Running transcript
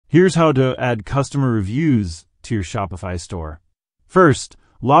Here's how to add customer reviews to your Shopify store. First,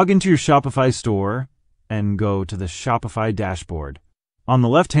 log into your Shopify store and go to the Shopify Dashboard. On the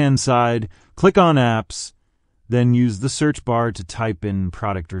left-hand side, click on Apps, then use the search bar to type in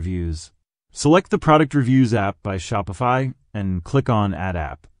Product Reviews. Select the Product Reviews app by Shopify and click on Add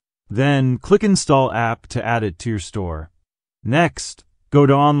App. Then click Install App to add it to your store. Next, go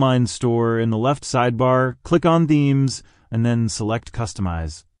to Online Store in the left sidebar, click on Themes, and then select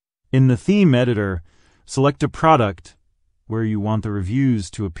Customize. In the Theme Editor, select a product where you want the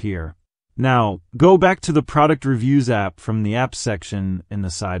reviews to appear. Now, go back to the Product Reviews app from the Apps section in the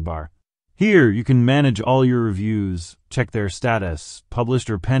sidebar. Here, you can manage all your reviews, check their status, published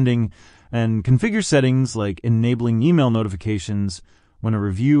or pending, and configure settings like enabling email notifications when a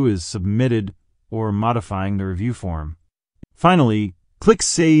review is submitted or modifying the review form. Finally, click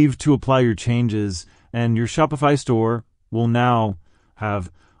Save to apply your changes, and your Shopify store will now have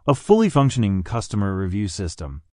a fully functioning customer review system.